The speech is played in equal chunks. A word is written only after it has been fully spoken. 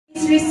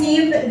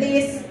received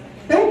these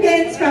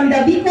tokens from the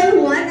Bicol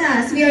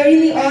Juanas. We are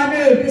really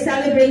honored to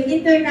celebrate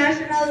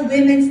International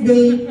Women's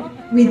Day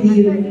with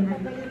you.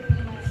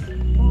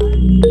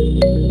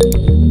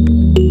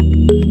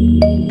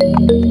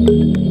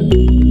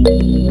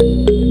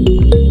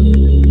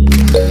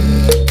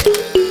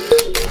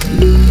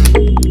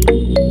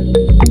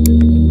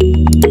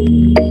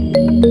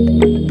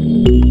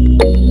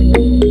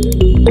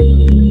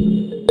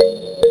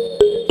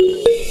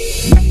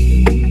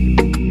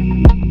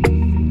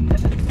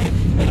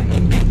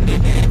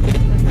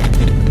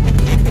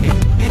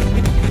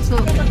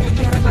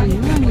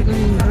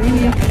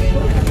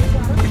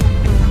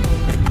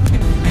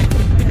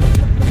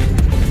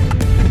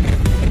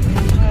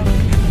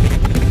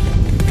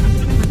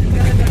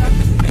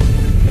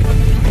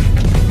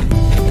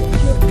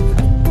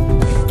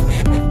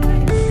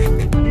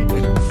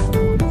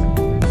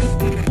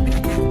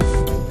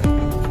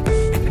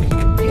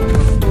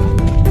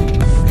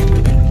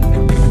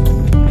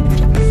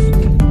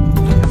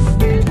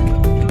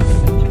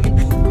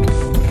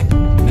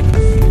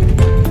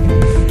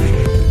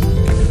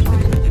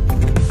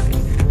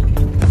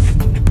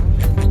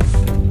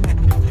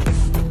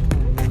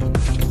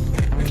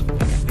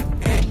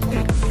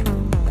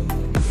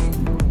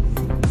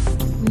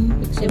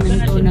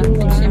 Semento na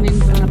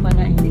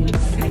pala hindi.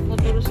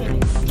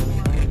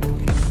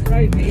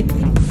 Private.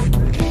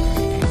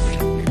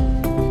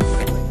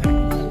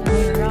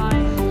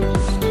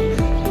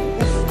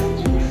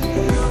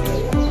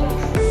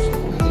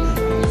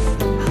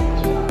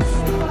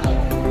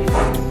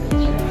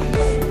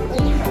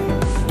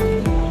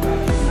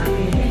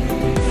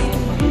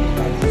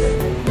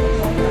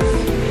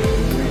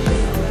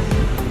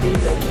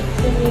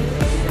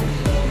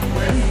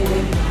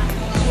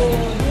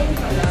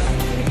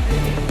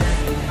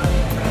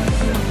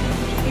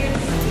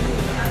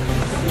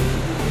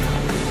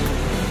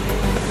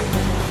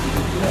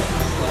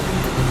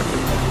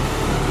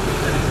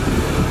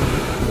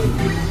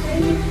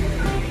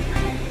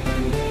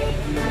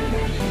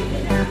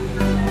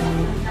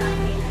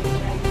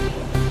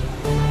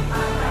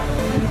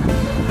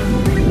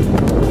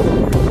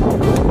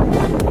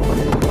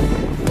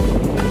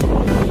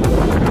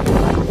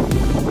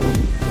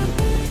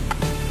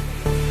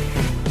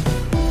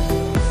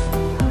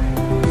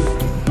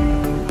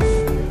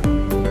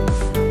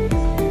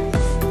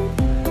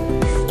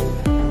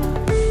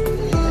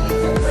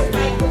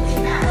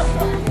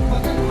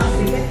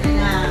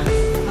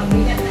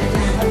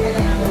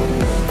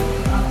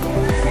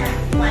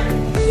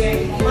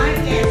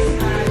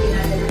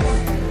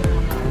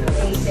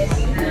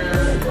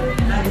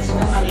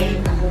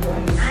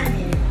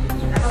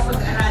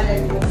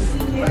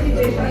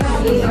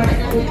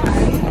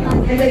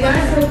 And the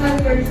gas local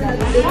person,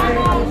 they are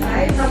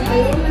outside from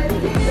and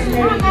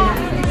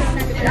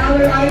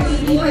our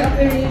RTD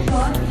operation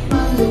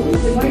from the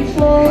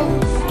virtual.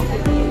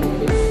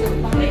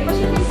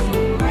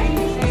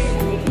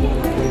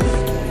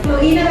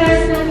 So,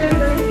 in-aras na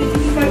members,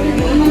 for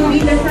today,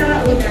 bida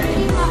sa unan.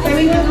 So,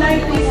 we would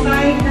like to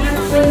invite lahat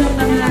po ng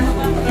mga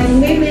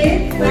women,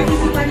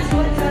 participants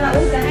po sa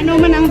unan. Ano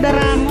man ang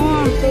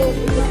daramo?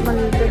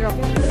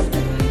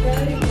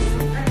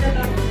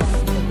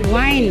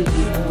 Wine.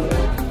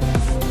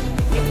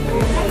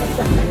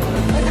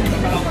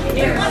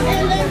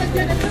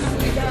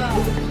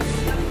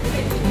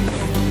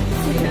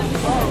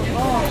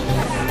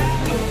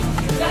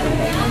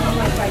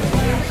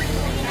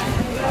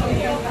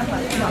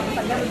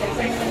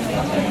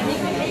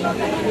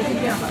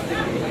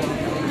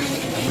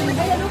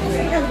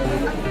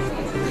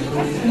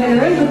 Hello,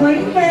 good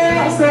morning po.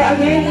 So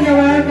again, in a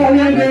while po, we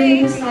are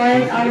going to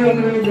start our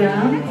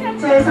program.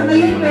 So sa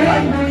ngayon po,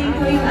 ang going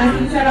po yung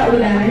ating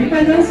saraulan.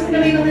 For those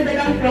na may mga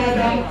dalang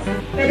products,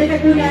 pwede na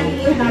po natin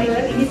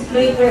i-hire,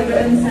 i-display po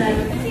doon sa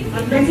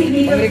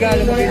designated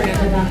flavor at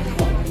product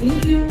po.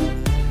 Thank you.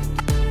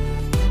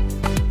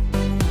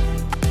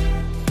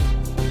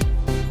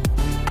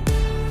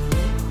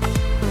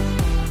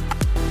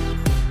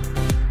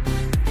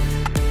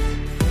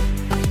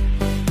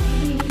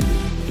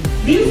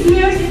 This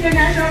year's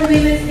International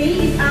Women's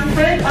Day is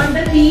anchored on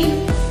the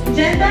theme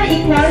Gender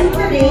Equality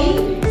Today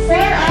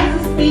for a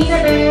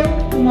Sustainable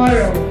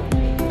Tomorrow.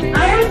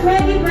 Our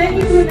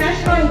 2022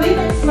 National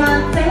Women's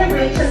Month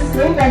celebration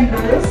slogan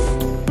goes,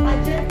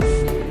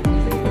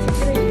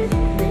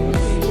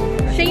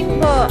 Shame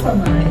po.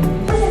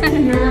 Pagkakala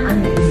na ang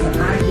naging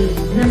bahagi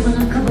ng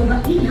mga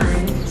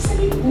kababaihan sa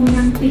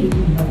lipunang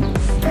Pilipino.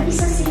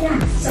 Kaisa sila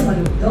sa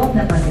malugdog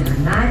na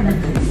paghahanad ng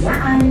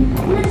kalayaan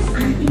ng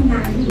ating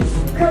lahi.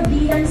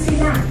 Kabilang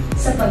sila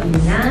sa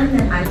paglinang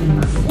ng ating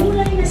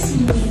makulay na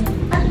sining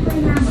at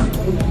malamang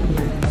kulay.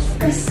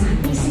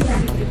 Kasati sila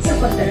sa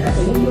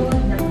pagtatutulog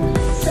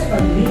sa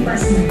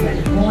paglipas ng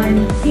panahon,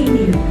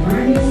 hindi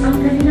lumayo ang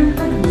kanilang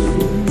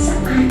pag-ibig sa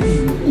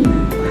ating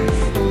inang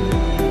bayan.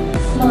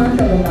 Mga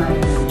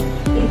kababayan,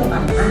 ito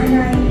ang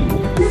alay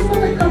ng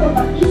mga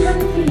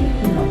kababaihang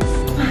Pilipino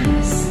para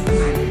sa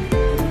bayan.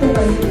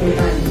 Tumayo po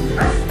tayo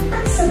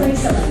at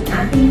sabay-sabay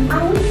nating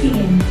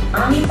awitin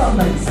ang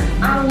pambansang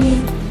awit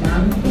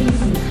ng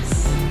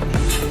Pilipinas.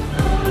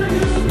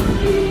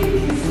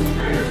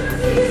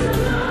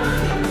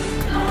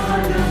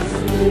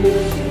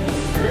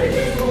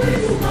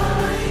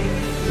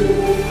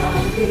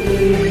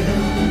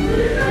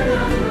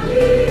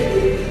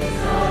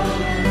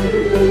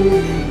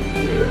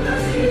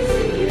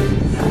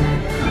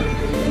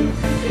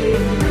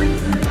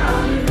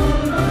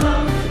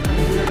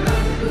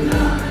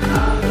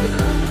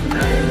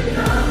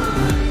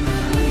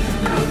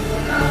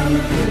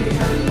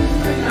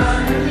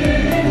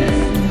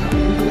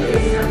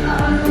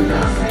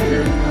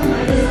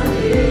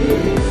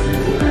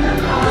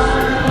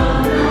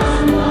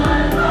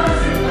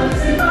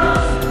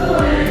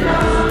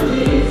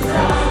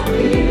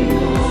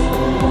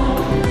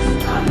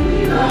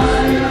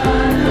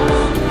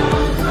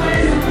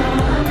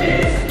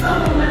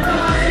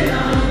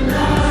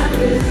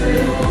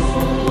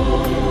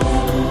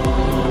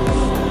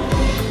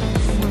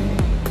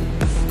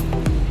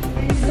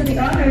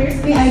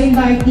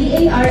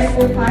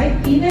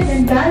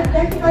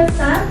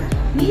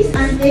 Miss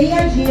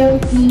Andrea Jill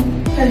P.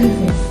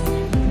 Calices.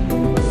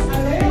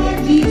 Alera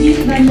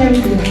Gigi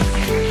Bandarillo.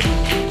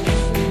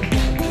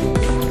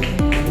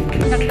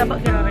 Nagtaba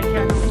ka rin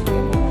siya.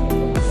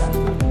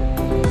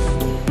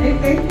 Thank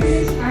you,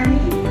 Miss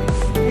Annie.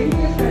 Thank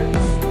you, sir.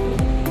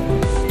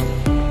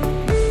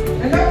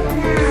 Hello,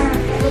 mga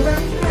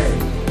kababaihan.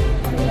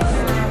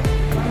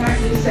 Mga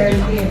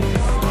isertin.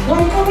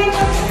 Huwag ko rin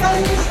ako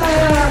kayo sa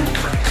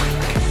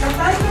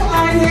tayo,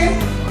 Anes.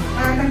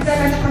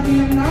 Nagdala na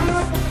kami ng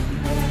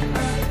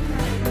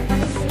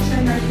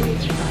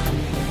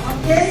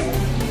okay?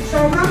 So,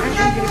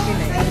 mamaya po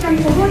ang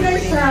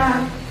pumunay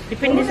sa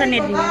Depende sa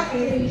need mo.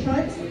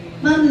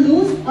 Ma'am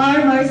Luz R.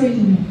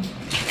 Marcelino.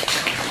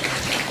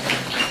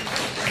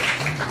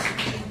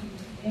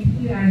 Thank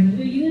you,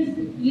 Annie.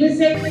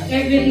 Yusek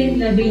Evelyn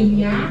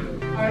Lavinia,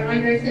 our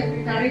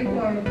Undersecretary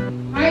for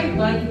High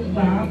Value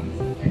Banks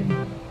and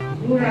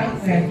Rural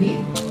Credit,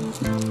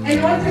 and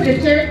also the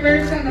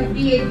Chairperson of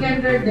DA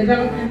Gender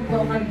Development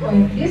Local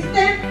Point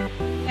System,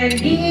 and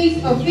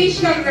DA's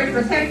official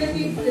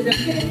representatives to the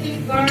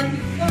Philippine Guard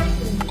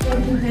Forces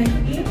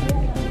 2019.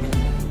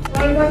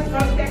 Almost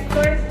all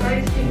sectors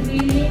are still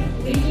reading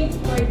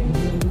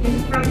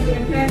from the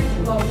effects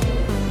of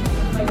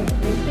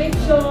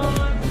restrictions,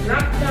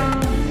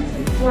 lockdowns,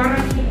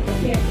 quarantine,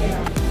 etc.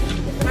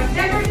 But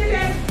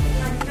nevertheless,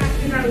 as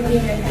National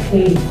Women's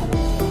Day,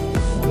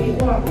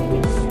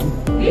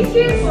 this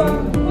year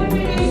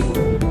culminates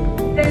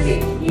the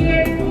 6th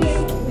year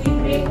we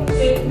make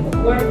safe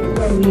work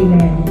for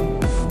women.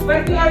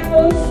 But I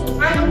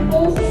am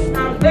posing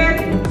a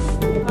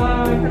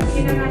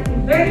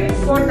very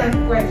important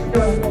question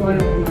to all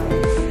of you.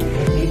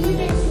 Is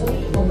it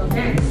only of a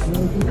man?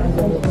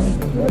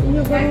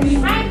 And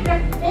behind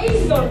that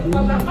angel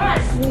of a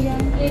heart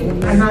is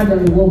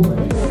another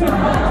woman.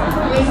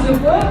 Thank you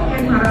po,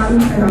 and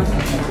maraming salamat.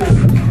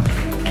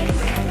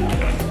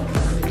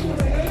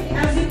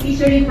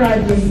 Fishery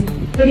Project.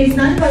 It is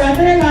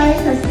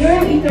non-collateralized, has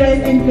zero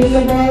interest, and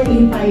payable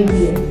in 5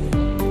 years.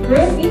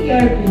 Growth in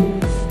ERP.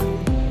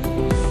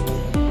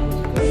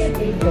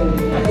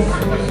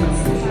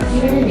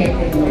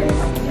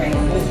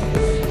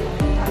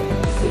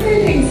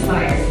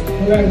 Inspired,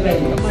 led by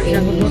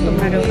Nagugutom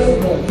na daw.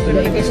 Pero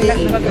nag-isla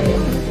na bago.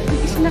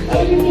 Isla.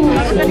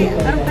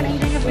 Araw ka na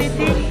hindi niya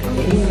pwede.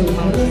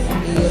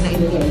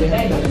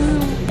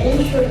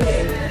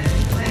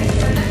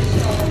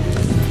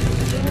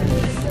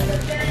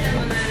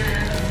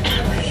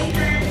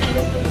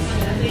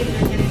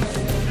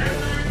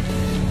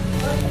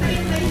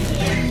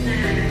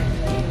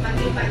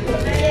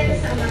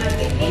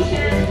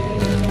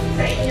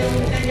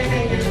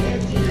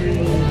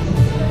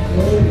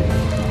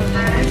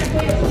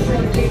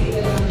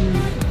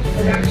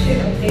 Production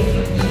of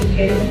native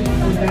chicken,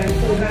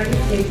 organic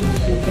native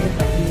chicken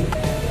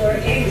for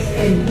eggs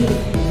and meat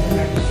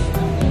production.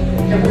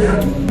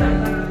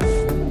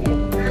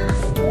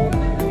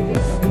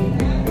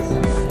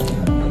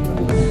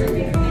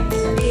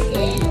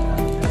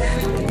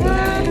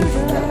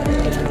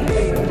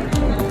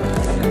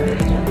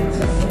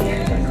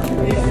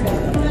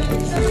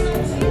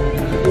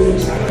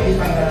 Sa aking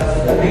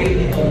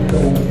pag-gawin itong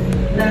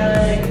na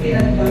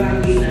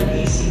pinagpalagi ng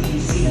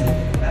ECDC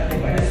at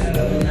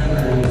ipanagagawa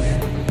naman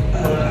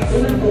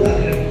tulad po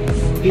ang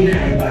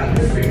pinaiba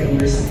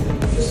entrepreneurs.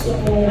 Gusto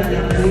ko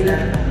malaman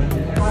nila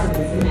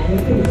farmers and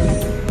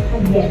entrepreneurs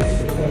have yet to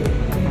succeed.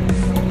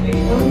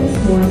 Countless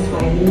more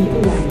thriving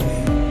lives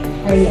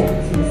are yet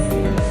to be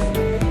seen.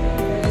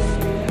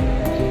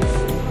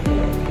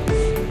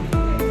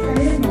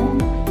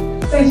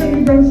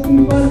 Especially those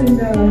people in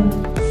the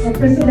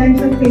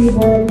presidential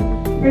table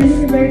are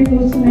really very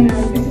close to my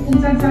heart. Kasi kung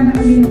saan sana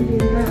kami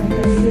nagpunta,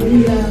 from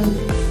Korea,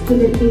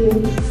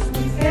 Philippines,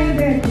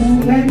 and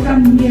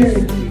welcome here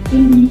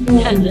in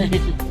Bicol.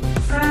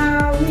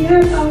 We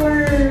have our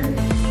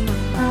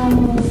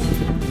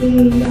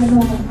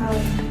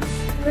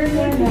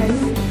we're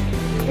nice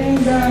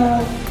and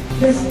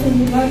just to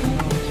but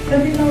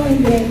every now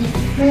and then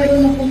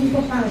meron akong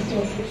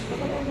ipapasok.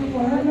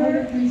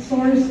 Honor and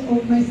source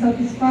of my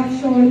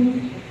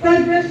satisfaction,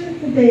 progress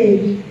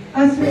today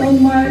as we all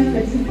mark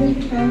the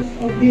significance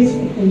of this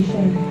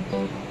occasion.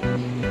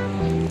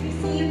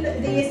 Received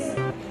these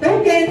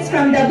tokens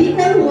from the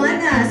Bicol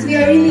Juanas. We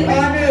are really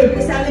honored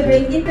to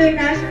celebrate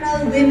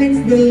International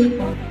Women's Day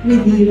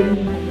with you.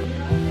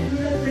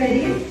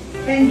 Credit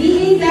and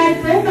DA Guard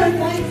Local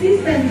Point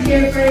System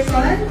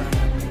Chairperson,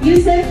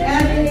 Yusef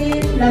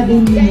Evelyn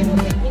Lavinia.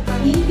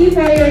 Thank you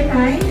for your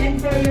time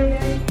and for your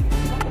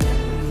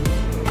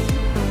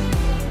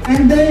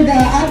under the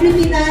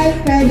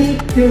Agri-Pinay Credit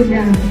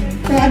Program.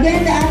 So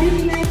again, the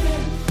Agri-Pinay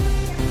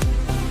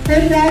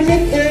Credit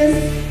project is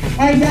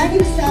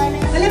organic style.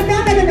 Alam na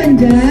ka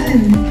naman dyan.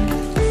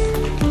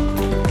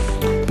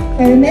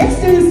 So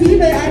next to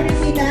receive our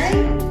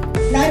Agri-Pinay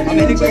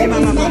livelihood check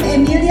is Ma'am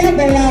Emilia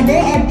Dorado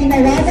of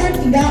Tinawagan,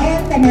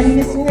 Igaon,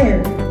 Camarines Sur.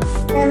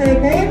 For her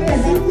work, the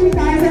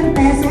 50,000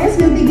 pesos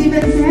will be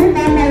given to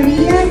Ma'am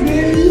Maria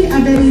Berly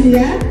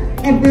Agarilla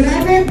of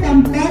Buragan,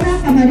 Pamplona,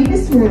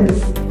 Camarines Sur.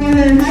 For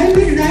her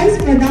hybrid rice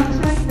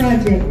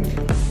project.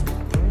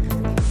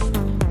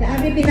 The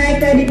Abi Pinay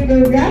Credit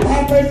Program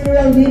offers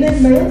rural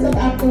women loans of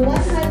up to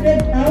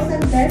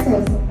 100,000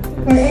 pesos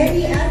for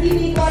any Abi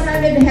Bicol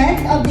 100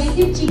 heads of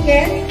native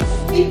chicken,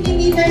 50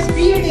 meters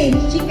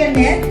free-range chicken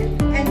net,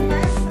 and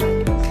 5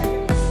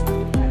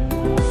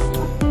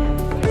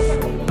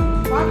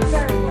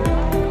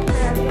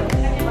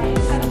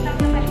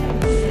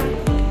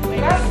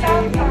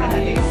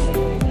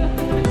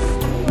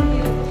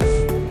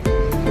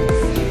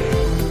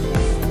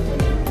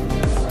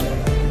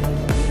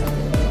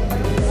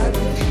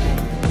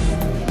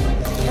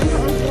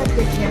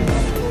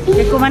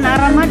 Di ko man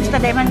araman,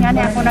 taday man nga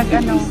ako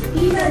nag-ano.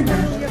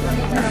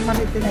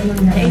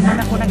 Taday man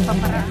ako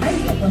nagpapara.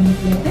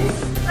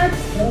 At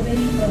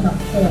strawberry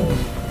production.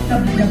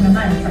 Kabilang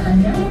naman sa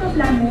kanyang mga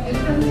plano ay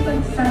ang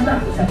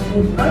pagsabak sa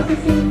food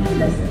processing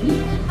industry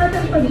at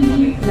ang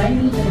pagiging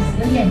climate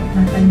resilient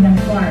ng kanyang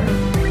farm.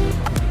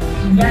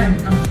 Yan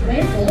ang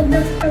preso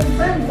ng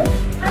pagbago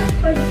at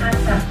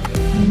pag-asa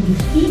ni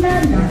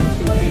Christina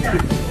Lanzuela,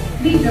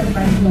 Leader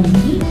by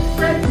Nomi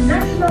at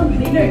National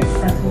Winner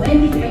sa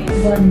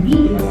 2021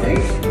 Leading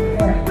Search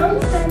for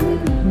Outstanding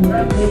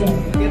Rural Women.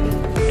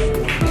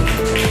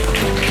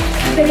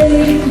 Okay,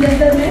 ladies and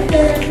gentlemen,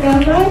 let's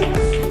welcome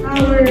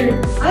our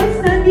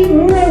Outstanding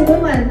Rural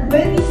Woman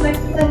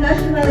 2021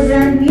 National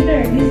Grand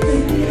Winner, Miss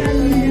Christina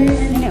Winner.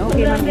 And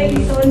sobrang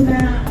grateful na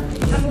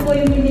ako po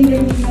yung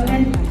binigay niyo.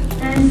 And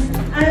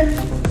as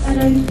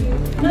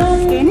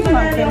nung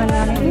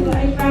panalo ko,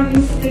 I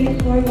promise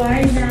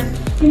straightforward na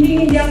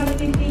hindi ako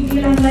titigil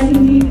hanggang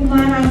hindi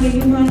kumarami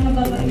yung mga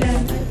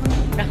kababaihan.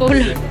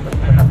 Nakulong.